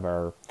have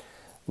our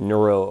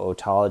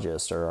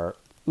neuro-otologist or our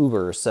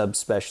uber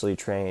subspecialty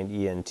trained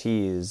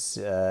ENTs,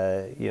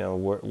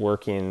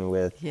 working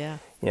with, Yeah.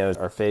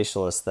 our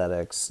facial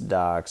aesthetics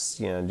docs,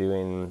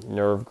 doing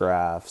nerve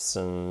grafts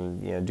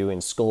and,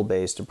 doing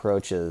skull-based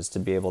approaches to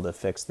be able to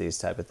fix these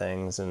type of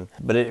things.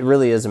 But it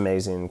really is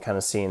amazing kind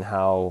of seeing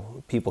how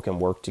people can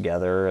work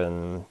together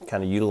and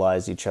kind of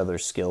utilize each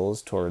other's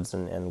skills towards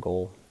an end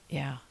goal.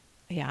 Yeah.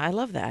 Yeah, I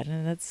love that.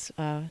 And that's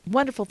a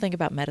wonderful thing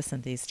about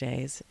medicine these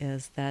days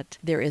is that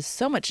there is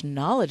so much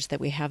knowledge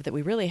that we have that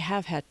we really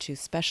have had to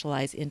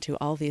specialize into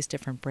all these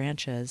different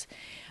branches.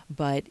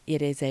 But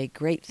it is a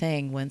great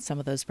thing when some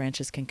of those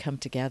branches can come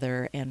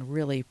together and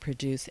really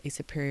produce a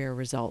superior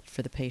result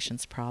for the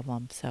patient's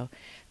problem. So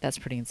that's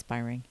pretty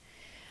inspiring.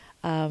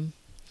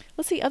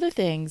 Let's see, other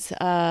things.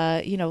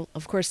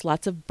 Of course,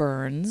 lots of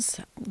burns.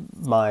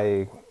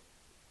 My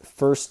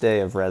first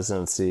day of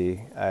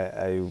residency,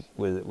 I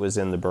was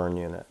in the burn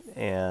unit,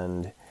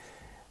 and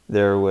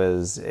there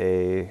was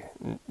a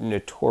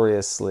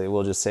notoriously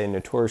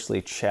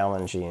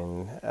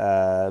challenging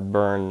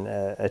burn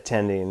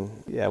attending,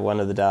 one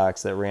of the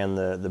docs that ran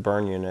the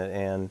burn unit,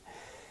 and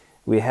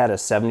we had a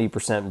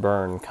 70%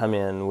 burn come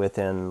in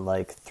within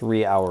like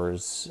 3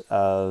 hours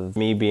of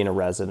me being a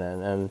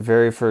resident, and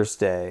very first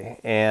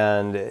day.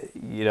 And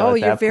Oh, at your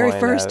that very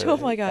point, first. Oh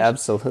my gosh.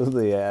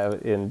 absolutely,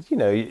 and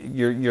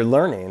you're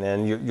learning,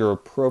 and you're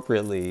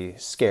appropriately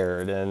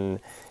scared, and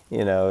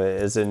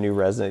as a new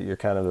resident, you're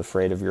kind of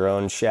afraid of your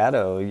own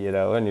shadow,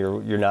 and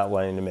you're not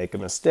wanting to make a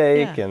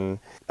mistake. Yeah. And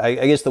I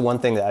guess the one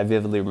thing that I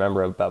vividly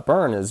remember about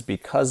burn is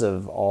because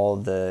of all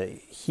the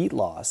heat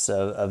loss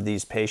of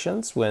these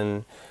patients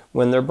when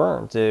they're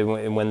burnt,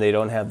 when they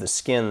don't have the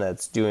skin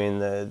that's doing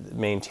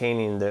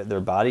maintaining their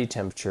body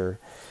temperature.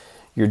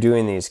 You're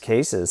doing these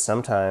cases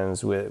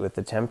sometimes with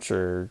the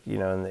temperature,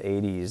 in the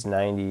 80s,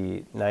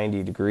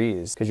 90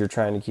 degrees, because you're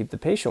trying to keep the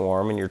patient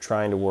warm and you're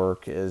trying to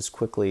work as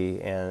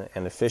quickly and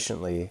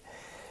efficiently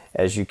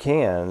as you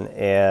can.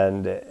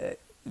 And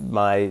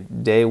my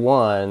day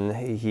one,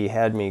 he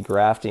had me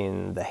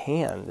grafting the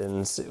hand,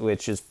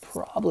 which is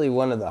probably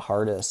one of the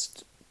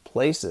hardest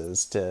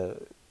places to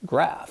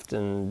graft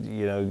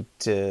and,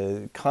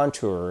 to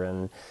contour.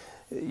 And,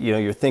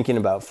 you're thinking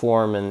about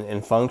form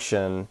and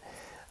function.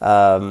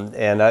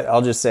 And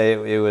I'll just say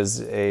it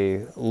was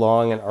a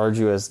long and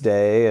arduous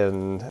day,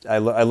 and I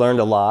learned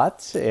a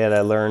lot, and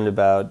I learned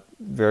about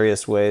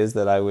various ways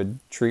that I would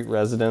treat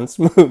residents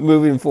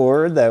moving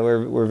forward that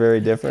were very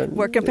different.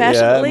 More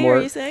compassionately, more,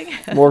 are you saying?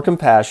 more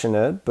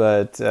compassionate,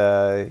 but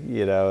that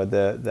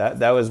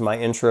was my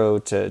intro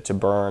to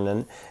burn,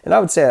 and I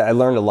would say I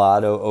learned a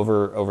lot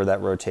over that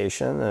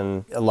rotation,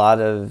 and a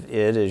lot of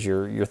it is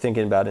you're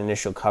thinking about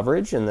initial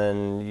coverage, and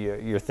then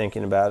you're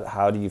thinking about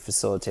how do you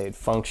facilitate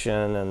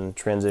function and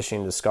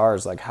transitioning to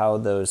scars, like how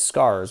those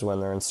scars, when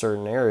they're in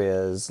certain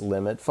areas,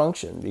 limit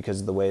function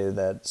because of the way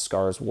that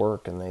scars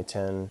work, and they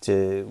tend to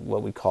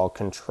what we call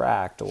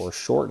contract or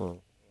shorten.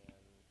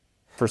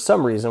 For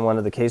some reason, one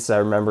of the cases I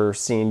remember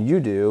seeing you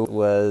do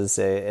was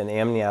an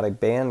amniotic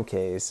band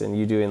case, and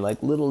you doing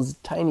like little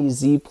tiny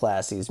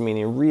Z-plasties,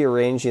 meaning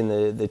rearranging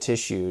the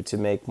tissue to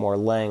make more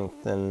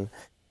length. And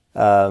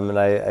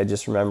I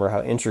just remember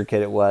how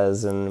intricate it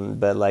was,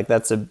 but like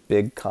that's a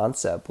big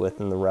concept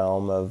within the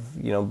realm of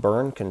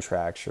burn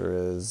contracture,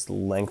 is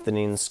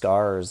lengthening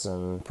scars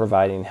and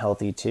providing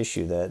healthy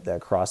tissue that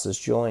crosses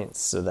joints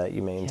so that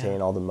you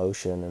maintain all the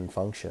motion and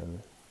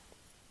function.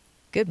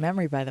 Good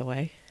memory, by the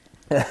way.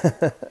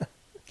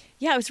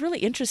 Yeah, it was really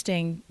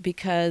interesting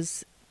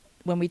because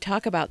when we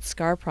talk about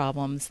scar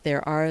problems,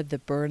 there are the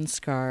burn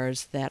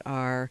scars that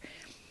are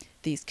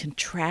these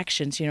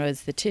contractions.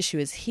 As the tissue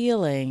is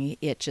healing,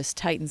 it just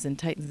tightens and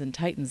tightens and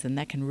tightens, and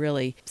that can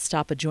really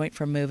stop a joint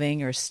from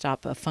moving or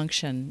stop a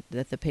function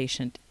that the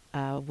patient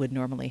would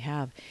normally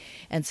have.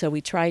 And so we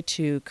try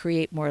to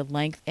create more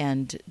length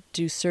and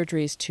do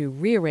surgeries to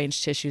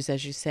rearrange tissues,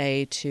 as you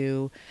say,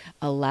 to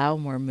allow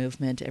more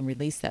movement and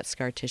release that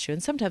scar tissue.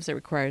 And sometimes it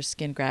requires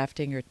skin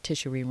grafting or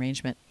tissue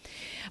rearrangement.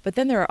 But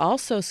then there are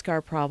also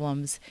scar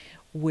problems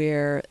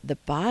where the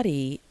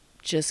body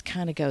just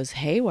kind of goes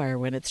haywire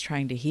when it's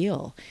trying to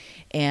heal.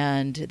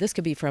 And this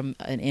could be from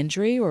an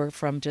injury or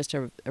from just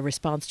a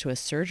response to a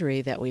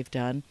surgery that we've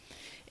done.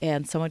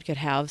 And someone could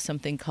have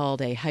something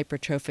called a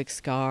hypertrophic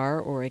scar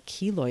or a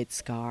keloid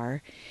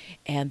scar.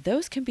 And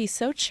those can be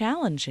so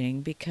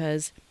challenging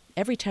because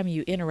every time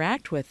you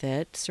interact with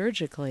it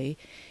surgically,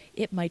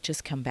 it might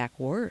just come back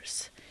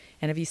worse.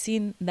 And have you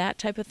seen that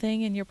type of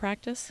thing in your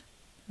practice?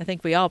 I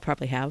think we all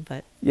probably have,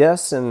 but...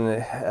 Yes,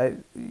 and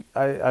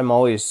I'm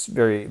always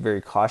very,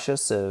 very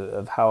cautious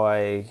of how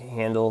I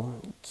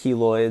handle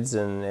keloids,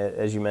 and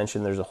as you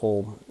mentioned, there's a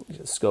whole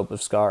scope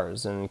of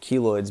scars, and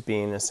keloids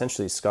being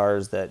essentially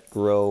scars that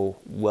grow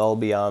well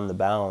beyond the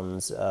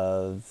bounds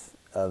of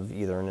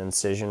either an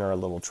incision or a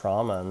little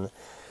trauma.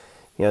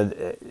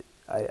 And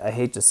I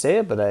hate to say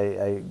it, but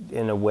I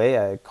in a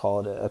way I call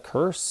it a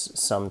curse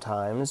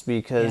sometimes,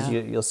 because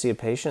you'll see a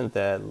patient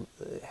that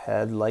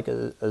had like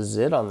a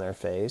zit on their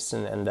face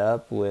and end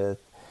up with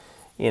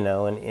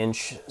an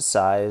inch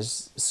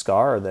size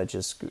scar that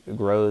just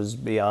grows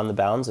beyond the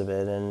bounds of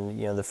it. And,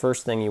 the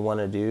first thing you want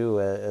to do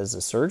as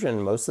a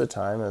surgeon most of the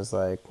time is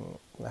like,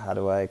 how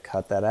do I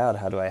cut that out?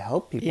 How do I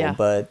help people? Yeah.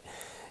 But,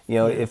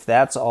 if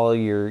that's all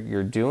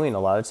you're doing, a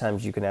lot of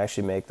times you can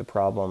actually make the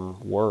problem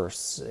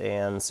worse.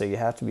 And so you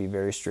have to be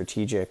very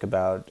strategic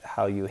about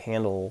how you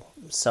handle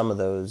some of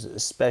those,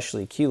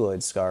 especially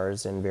keloid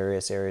scars in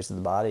various areas of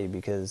the body,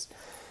 because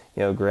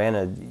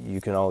granted, you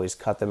can always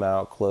cut them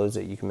out, close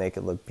it. You can make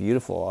it look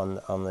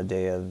beautiful on the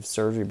day of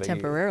surgery, but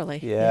temporarily.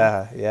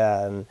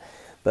 Yeah.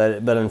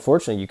 But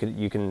unfortunately,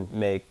 you can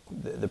make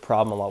the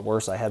problem a lot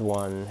worse. I had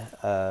one,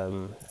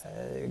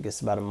 I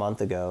guess about a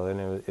month ago,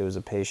 and it was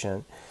a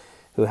patient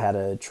who had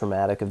a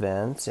traumatic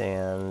event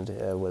and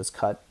was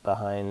cut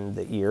behind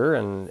the ear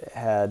and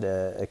had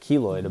a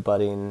keloid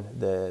abutting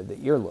the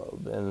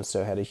earlobe, and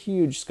so had a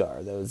huge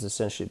scar that was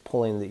essentially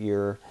pulling the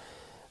ear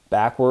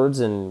backwards,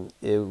 and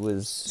it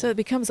was... So it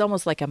becomes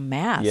almost like a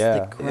mass. Yeah,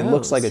 that grows. It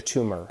looks like a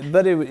tumor.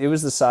 But it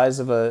was the size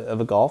of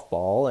a golf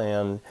ball,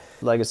 and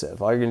like I said,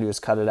 if all you're going to do is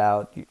cut it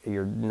out,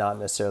 you're not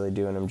necessarily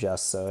doing them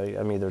justice. So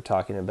I'm either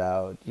talking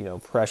about,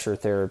 pressure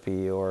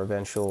therapy or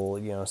eventual,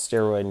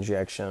 steroid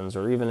injections,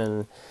 or even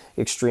in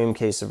extreme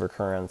case of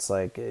recurrence,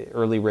 like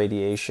early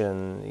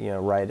radiation,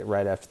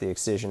 right after the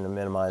excision to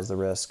minimize the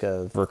risk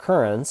of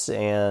recurrence.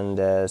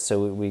 And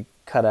so we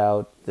cut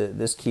out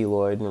this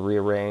keloid and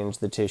rearrange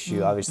the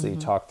tissue. Obviously,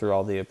 talk through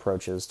all the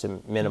approaches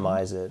to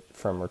minimize it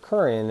from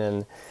recurring.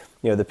 And,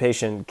 the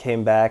patient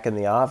came back in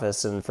the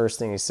office, and the first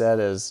thing he said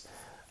is,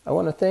 I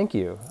want to thank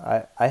you.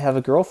 I have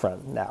a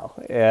girlfriend now.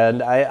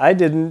 And I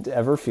didn't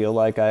ever feel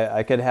like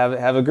I could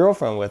have a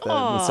girlfriend with it.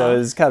 And so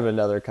it's kind of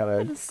another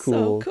kind of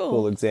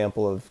cool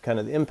example of kind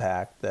of the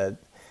impact that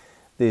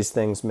these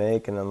things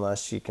make. And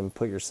unless you can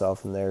put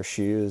yourself in their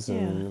shoes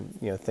and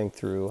think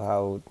through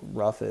how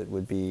rough it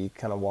would be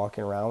kind of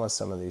walking around with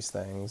some of these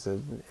things,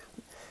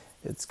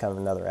 it's kind of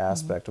another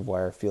aspect of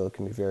why I feel it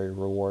can be very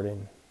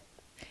rewarding.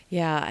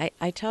 Yeah,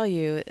 I tell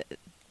you,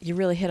 you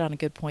really hit on a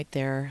good point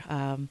there,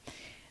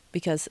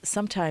 because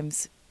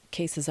sometimes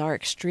cases are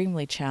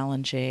extremely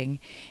challenging,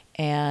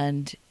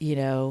 and you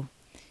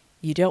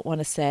don't want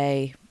to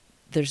say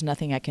there's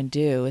nothing I can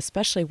do,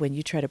 especially when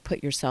you try to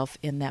put yourself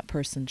in that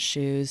person's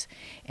shoes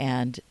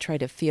and try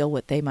to feel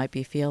what they might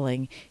be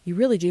feeling. You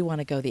really do want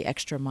to go the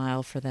extra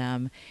mile for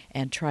them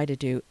and try to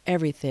do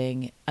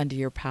everything under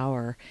your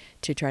power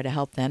to try to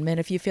help them.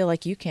 And if you feel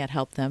like you can't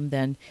help them,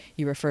 then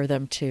you refer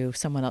them to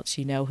someone else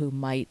who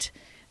might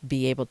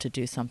be able to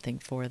do something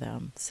for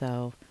them.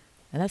 So,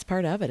 and that's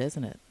part of it,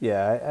 isn't it?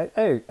 Yeah,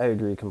 I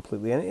agree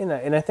completely.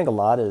 And I think a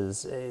lot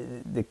is,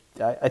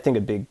 I think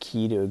a big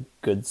key to a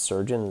good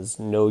surgeon is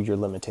know your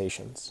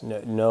limitations.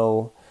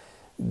 Know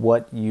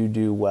what you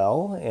do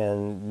well,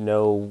 and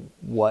know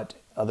what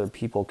other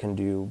people can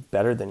do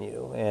better than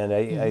you. And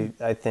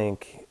I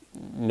think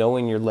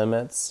knowing your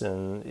limits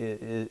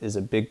is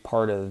a big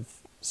part of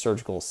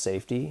surgical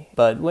safety.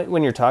 But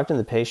when you're talking to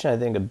the patient, I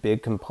think a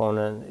big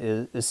component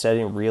is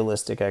setting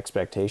realistic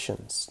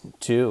expectations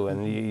too.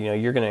 And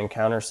you're going to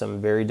encounter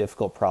some very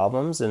difficult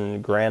problems,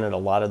 and granted, a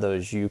lot of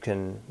those you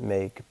can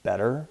make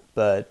better.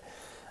 But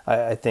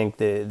I think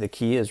the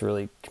key is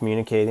really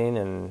communicating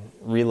and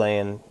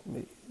relaying,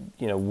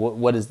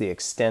 what is the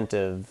extent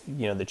of,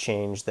 the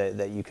change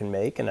that you can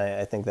make. And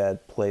I think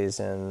that plays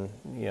in,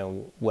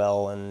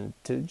 well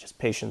into just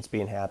patients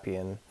being happy.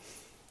 And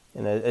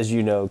as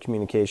you know,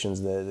 communication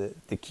is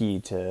the key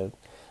to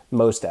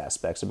most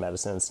aspects of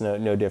medicine. It's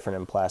no different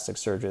in plastic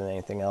surgery than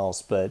anything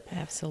else. But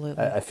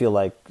absolutely, I feel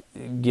like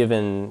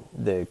given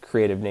the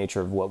creative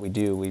nature of what we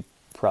do, we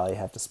probably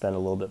have to spend a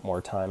little bit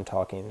more time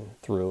talking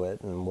through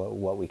it and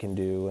what we can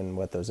do and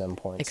what those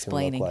endpoints can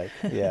look like.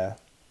 Yeah.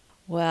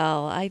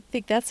 Well, I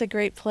think that's a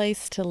great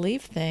place to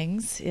leave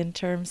things in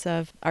terms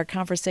of our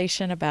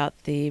conversation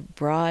about the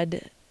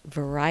broad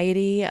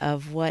variety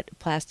of what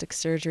plastic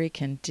surgery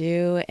can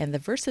do and the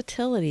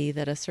versatility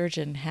that a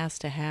surgeon has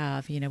to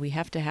have. We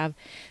have to have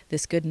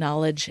this good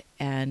knowledge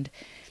and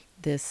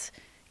this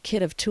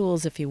kit of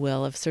tools, if you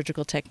will, of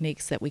surgical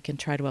techniques that we can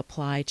try to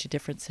apply to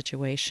different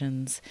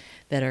situations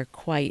that are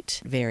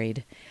quite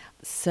varied.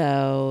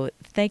 So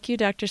thank you,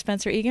 Dr.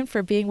 Spencer Egan,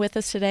 for being with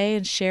us today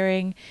and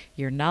sharing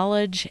your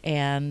knowledge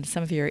and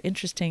some of your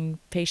interesting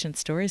patient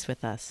stories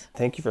with us.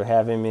 Thank you for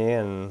having me,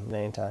 and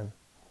anytime.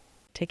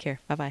 Take care.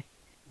 Bye-bye.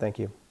 Thank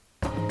you.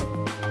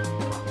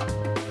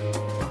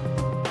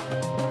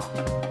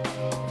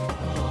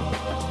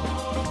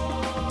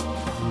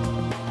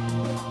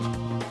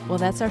 Well,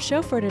 that's our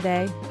show for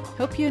today.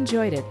 Hope you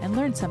enjoyed it and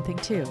learned something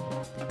too.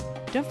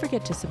 Don't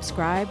forget to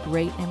subscribe,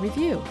 rate, and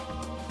review.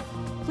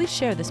 Please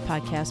share this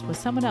podcast with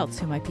someone else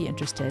who might be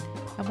interested.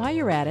 And while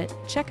you're at it,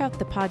 check out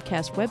the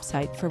podcast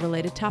website for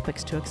related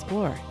topics to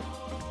explore.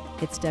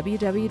 It's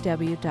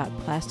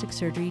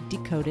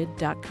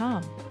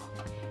www.plasticsurgerydecoded.com.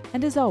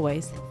 And as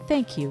always,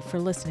 thank you for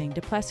listening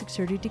to Plastic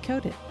Surgery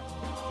Decoded.